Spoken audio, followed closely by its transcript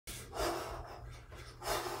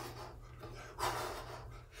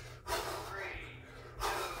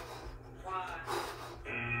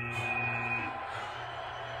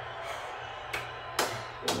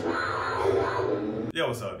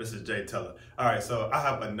what's up? This is Jay Teller. All right, so I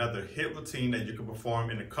have another HIIT routine that you can perform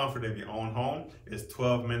in the comfort of your own home. It's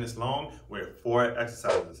 12 minutes long with 4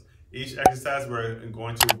 exercises. Each exercise, we're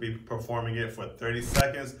going to be performing it for 30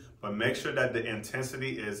 seconds, but make sure that the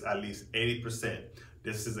intensity is at least 80%.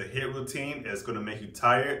 This is a HIIT routine. It's going to make you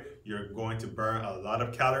tired. You're going to burn a lot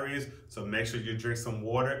of calories, so make sure you drink some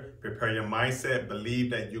water, prepare your mindset,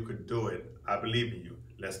 believe that you could do it. I believe in you.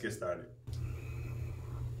 Let's get started.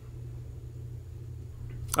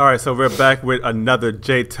 All right, so we're back with another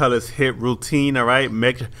Jay Teller's HIIT routine. All right,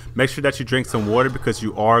 make sure that you drink some water because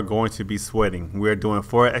you are going to be sweating. We're doing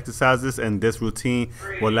 4 exercises, and this routine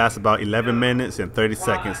will last about 11 minutes and 30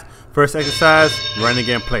 seconds. First exercise, running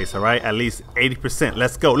in place. All right, at least 80%.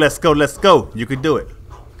 Let's go, let's go, let's go. You can do it.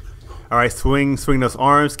 All right, swing those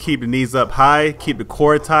arms. Keep the knees up high. Keep the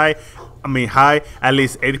core high. At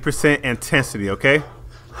least 80% intensity. Okay.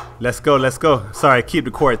 Let's go, let's go. Sorry, keep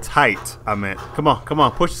the core tight. Come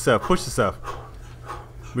on, push yourself.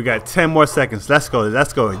 We got 10 more seconds. Let's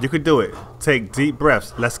go. You can do it. Take deep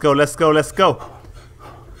breaths. Let's go.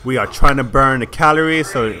 We are trying to burn the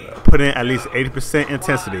calories, so put in at least 80%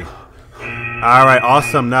 intensity. All right,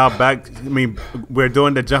 awesome. Now we're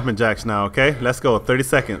doing the jumping jacks now, okay? Let's go, 30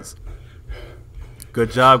 seconds.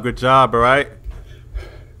 Good job, all right?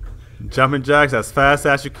 Jumping jacks as fast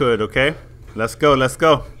as you could, okay? Let's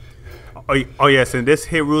go. Oh yes, and this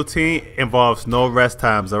HIIT routine involves no rest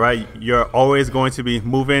times, all right? You're always going to be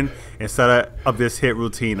moving inside of this HIIT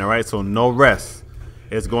routine, all right? So no rest.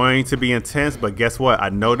 It's going to be intense, but guess what? I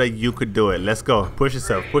know that you could do it. Let's go. Push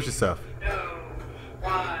yourself. 3, 2,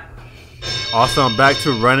 1. Awesome. Back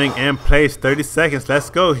to running in place. 30 seconds. Let's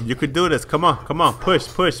go. You could do this. Come on. Push.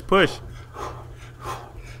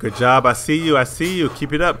 Good job. I see you.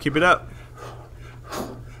 Keep it up.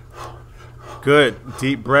 Good.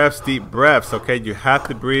 Deep breaths. Okay, you have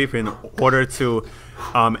to breathe in order to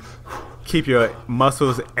keep your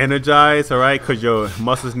muscles energized, all right? Because your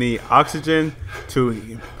muscles need oxygen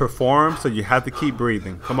to perform, so you have to keep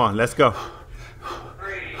breathing. Come on, let's go.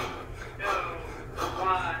 3, 2,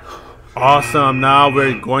 1. Awesome. Now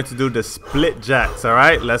we're going to do the split jacks, all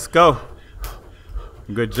right? Let's go.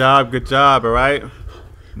 Good job, all right?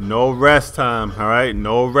 No rest time, all right?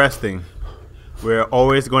 No resting. We're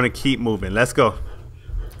always going to keep moving. Let's go.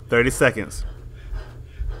 30 seconds.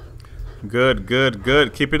 Good.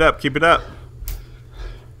 Keep it up.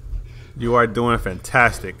 You are doing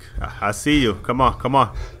fantastic. I see you. Come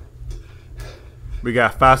on. We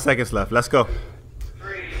got 5 seconds left. Let's go.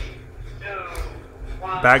 3, 2,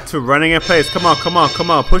 1. Back to running in place. Come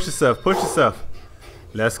on. Push yourself.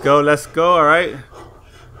 Let's go. All right.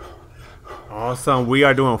 Awesome. We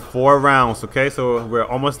are doing 4 rounds, okay? So we're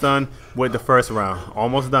almost done with the first round.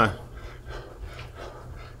 Almost done.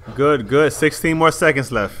 Good. 16 more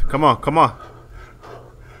seconds left. Come on.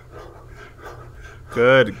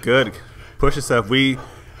 Good. Push yourself. We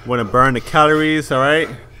want to burn the calories, all right?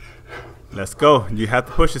 Let's go. You have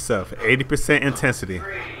to push yourself. 80% intensity.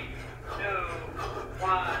 3, 2,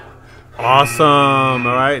 1. Awesome.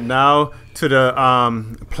 All right. Now to the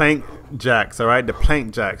plank jacks, all right? The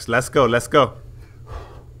plank jacks. Let's go.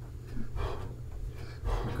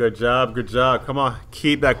 Good job. Come on.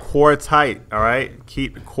 Keep that core tight, all right?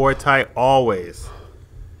 Keep the core tight always.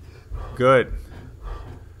 Good.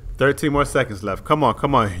 13 more seconds left. Come on.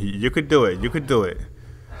 You could do it.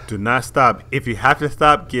 Do not stop. If you have to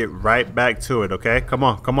stop, get right back to it, okay? Come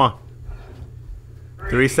on.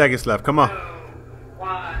 3 seconds left. Come on. 2,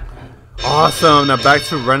 1. Awesome. Now back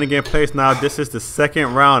to running in place. Now this is the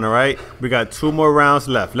second round, all right? We got 2 more rounds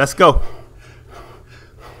left. Let's go.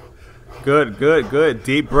 Good.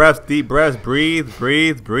 Deep breaths. Breathe.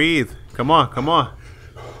 Come on.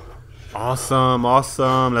 Awesome.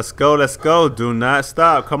 Let's go. Do not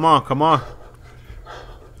stop. Come on.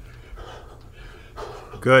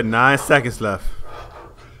 Good. 9 seconds left.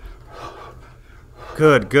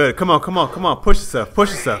 Good. Come on. Push yourself. 2,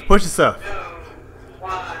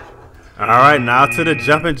 1. All right, now to the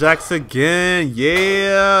jumping jacks again.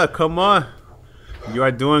 Yeah, come on. You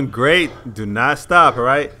are doing great. Do not stop, all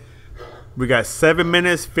right? We got 7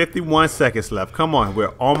 minutes, 51 seconds left. Come on,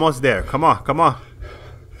 we're almost there. Come on.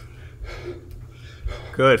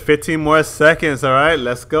 Good, 15 more seconds, all right?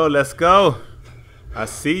 Let's go. I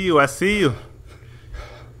see you.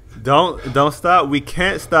 Don't stop. We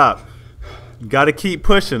can't stop. You got to keep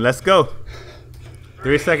pushing. Let's go.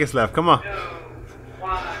 3 seconds left. Come on. 2,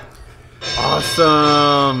 1.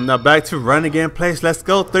 Awesome. Now back to running in place. Let's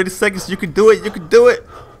go. 30 seconds. You can do it.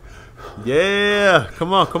 Yeah.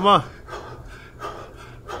 Come on.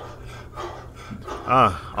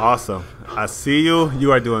 Awesome. I see you.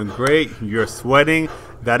 You are doing great. You're sweating.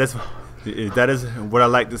 That is That is what I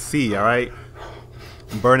like to see, all right?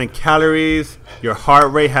 Burning calories, your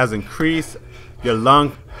heart rate has increased, your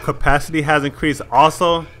lung capacity has increased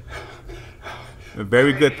also.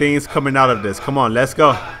 Very good things coming out of this. Come on, let's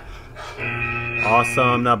go.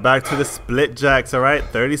 Awesome. Now back to the split jacks, all right?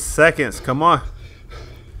 30 seconds. Come on.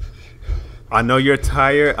 I know you're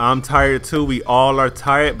tired. I'm tired too. We all are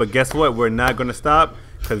tired. But guess what? We're not going to stop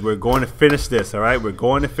because we're going to finish this, all right? We're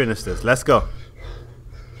going to finish this. Let's go.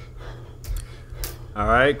 All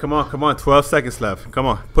right. Come on. Come on. 12 seconds left. Come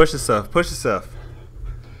on. Push yourself. Push yourself.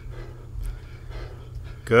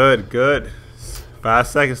 Good. Good. 5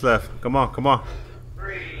 seconds left. Come on. Come on.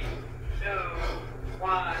 3, 2,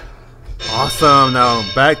 1. Awesome. Now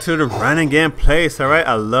back to the running in place. All right.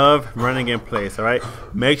 I love running in place. All right.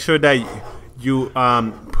 Make sure that you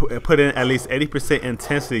put in at least 80%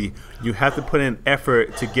 intensity. You have to put in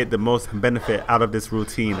effort to get the most benefit out of this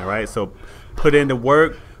routine. All right. So put in the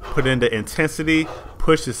work, put in the intensity,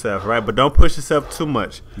 push yourself. Right. But don't push yourself too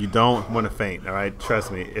much. You don't want to faint. All right.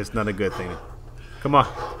 Trust me. It's not a good thing. Come on.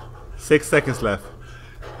 6 seconds left.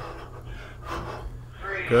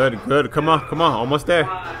 Good. Good. Come on. Come on. Almost there.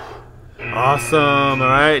 Awesome. All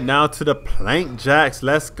right, now to the plank jacks.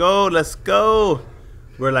 Let's go. Let's go.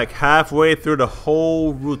 We're like halfway through the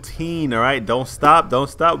whole routine. All right, don't stop. Don't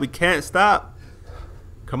stop. We can't stop.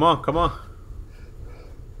 Come on. Come on.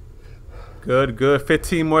 Good. Good.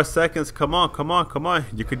 15 more seconds. Come on. Come on. Come on.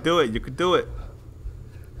 You could do it. You could do it.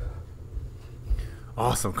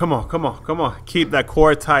 Awesome. Come on. Come on. Come on. Keep that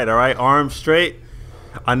core tight. All right, arms straight.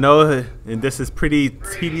 I know and this is pretty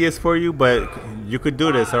tedious for you, but you could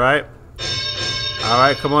do this. All right. All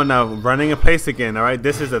right, come on now. Running in place again. All right,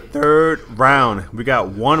 this is the third round. We got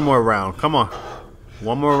one more round. Come on.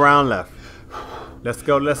 One more round left. Let's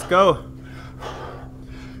go. Let's go.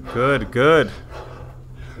 Good, good.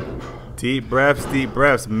 Deep breaths, deep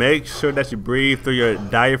breaths. Make sure that you breathe through your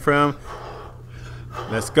diaphragm.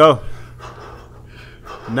 Let's go.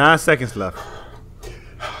 9 seconds left.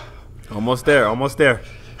 Almost there, almost there.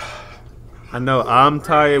 I know I'm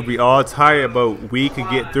tired. We all tired, but we can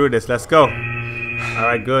get through this. Let's go. All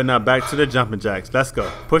right, good. Now back to the jumping jacks. Let's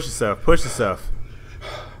go. Push yourself. Push yourself.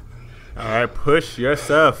 All right, push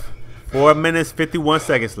yourself. 4 minutes, 51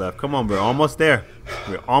 seconds left. Come on, we're almost there.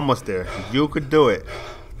 We're almost there. You could do it.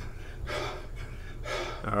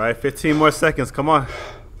 All right, 15 more seconds. Come on.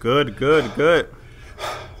 Good, good, good.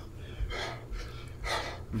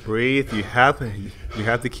 Breathe. You have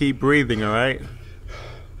to keep breathing. All right.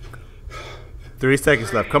 3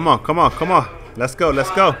 seconds left. Come on, come on, come on. Let's go.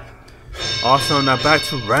 Let's go. Awesome. Now back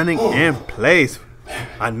to running in place.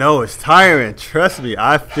 I know it's tiring. Trust me.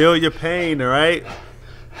 I feel your pain. All right.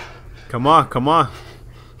 Come on, come on.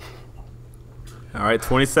 All right,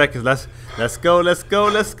 20 seconds. Let's go. Let's go.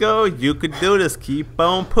 Let's go. You could do this. Keep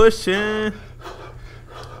on pushing.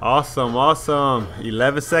 Awesome, awesome.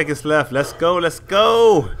 11 seconds left. Let's go. Let's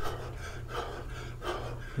go.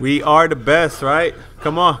 We are the best, right?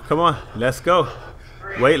 Come on, come on. Let's go.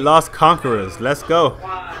 Weight loss conquerors. Let's go.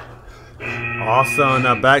 Awesome.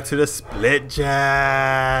 Now back to the split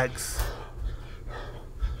jacks.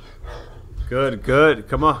 Good, good.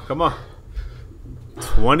 Come on, come on.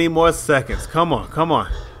 20 more seconds. Come on, come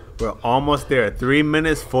on. We're almost there. 3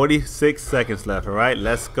 minutes, 46 seconds left. All right,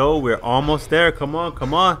 let's go. We're almost there. Come on,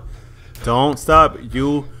 come on. Don't stop.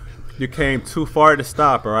 You came too far to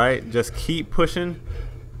stop. All right, just keep pushing.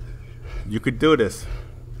 You could do this.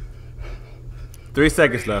 3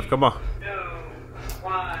 seconds left. Come on.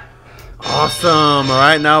 Awesome. All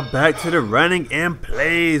right, now back to the running in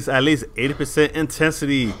place. At least 80%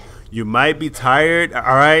 intensity. You might be tired,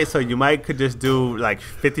 all right? So you might could just do like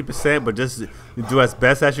 50%, but just do as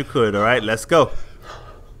best as you could, all right? Let's go.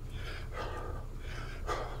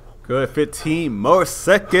 Good, 15 more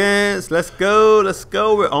seconds. Let's go, let's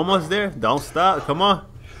go. We're almost there. Don't stop, come on.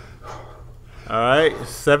 All right,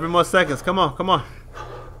 7 more seconds. Come on, come on.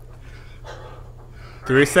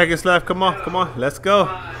 3 seconds left. Come on, come on. Let's go.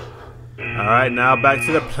 All right, now back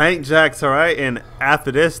to the plank jacks, all right? And after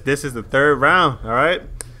this is the third round, all right?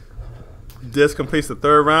 This completes the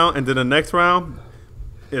third round, and then the next round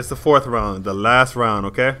is the fourth round, the last round,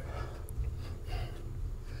 okay?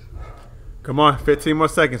 Come on, 15 more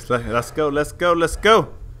seconds. Let's go, let's go, let's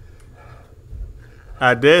go.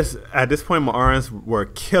 At this point, my arms were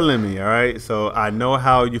killing me, all right? So I know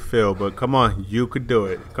how you feel, but come on, you could do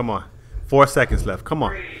it. Come on, 4 seconds left. Come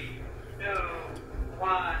on. 3, 2,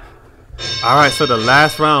 1. All right, so the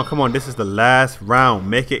last round. Come on, this is the last round.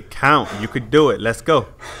 Make it count. You could do it. Let's go.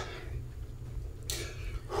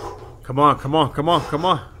 Come on, come on, come on, come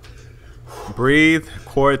on. Breathe,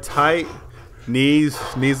 core tight.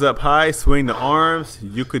 Knees up high, swing the arms.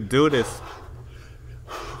 You could do this.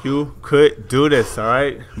 You could do this, all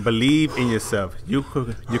right? Believe in yourself. You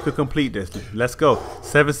could complete this. Let's go.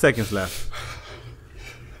 7 seconds left.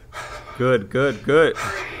 Good. 3, 2,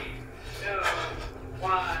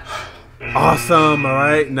 1. Awesome, all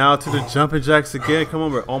right? Now to the jumping jacks again. Come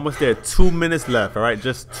on, we're almost there. 2 minutes left, all right?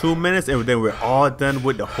 Just 2 minutes, and then we're all done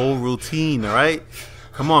with the whole routine, all right?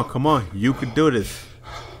 Come on. You could do this.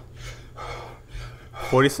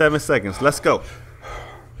 47 seconds. Let's go.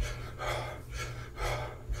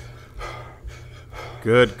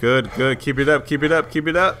 Good. Keep it up.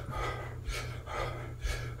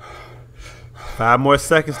 5 more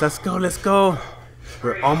seconds. Let's go.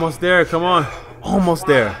 We're almost there. Come on. Almost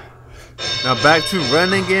there. Now back to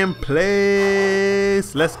running in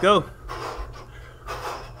place. Let's go.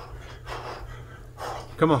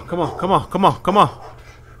 Come on.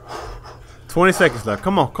 20 seconds left.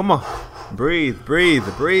 Come on. Breathe.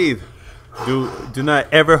 Do not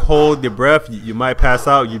ever hold your breath. You might pass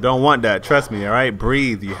out. You don't want that. Trust me, all right?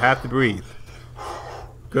 Breathe. You have to breathe.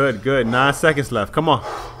 Good. 9 seconds left. Come on.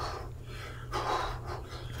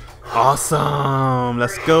 Awesome.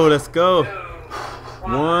 Let's go.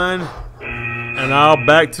 1. And now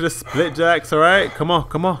back to the split jacks, all right? Come on.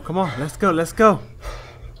 Let's go.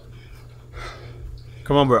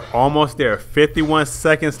 Come on, we're almost there. 51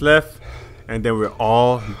 seconds left, and then we're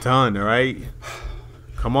all done, all right?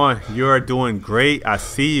 Come on, you are doing great. I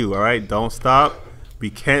see you, all right? Don't stop. We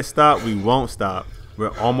can't stop. We won't stop.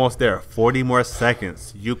 We're almost there. 40 more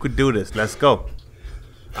seconds. You could do this. Let's go.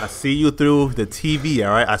 I see you through the TV,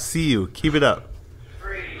 all right? I see you. Keep it up.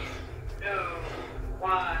 3, 2,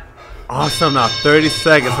 1. Awesome. Now 30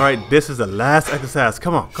 seconds, all right? This is the last exercise.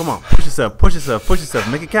 Come on. Push yourself.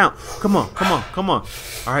 Make it count. Come on. All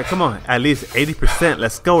right, come on. At least 80%.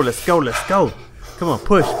 Let's go. Come on,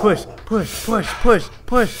 push.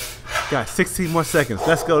 Got 16 more seconds.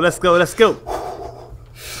 Let's go.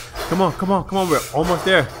 Come on. We're almost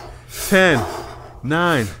there. 10,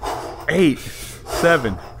 9, 8,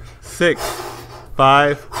 7, 6,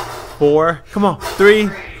 5, 4. Come on. 3,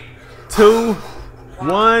 2,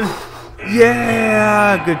 1.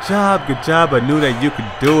 Yeah, good job. I knew that you could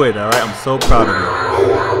do it. All right, I'm so proud of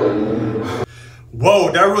you.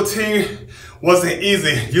 Whoa, that routine wasn't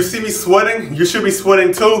easy. You see me sweating? You should be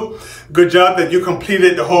sweating too. Good job that you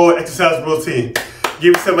completed the whole exercise routine.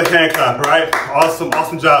 Give yourself a hand clap, all right?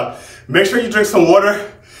 Awesome job. Make sure you drink some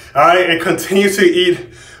water, all right? And continue to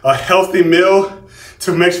eat a healthy meal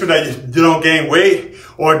to make sure that you don't gain weight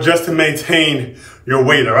or just to maintain your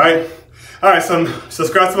weight, all right? All right, so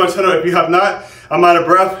subscribe to my channel if you have not. I'm out of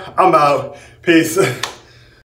breath. I'm out. Peace.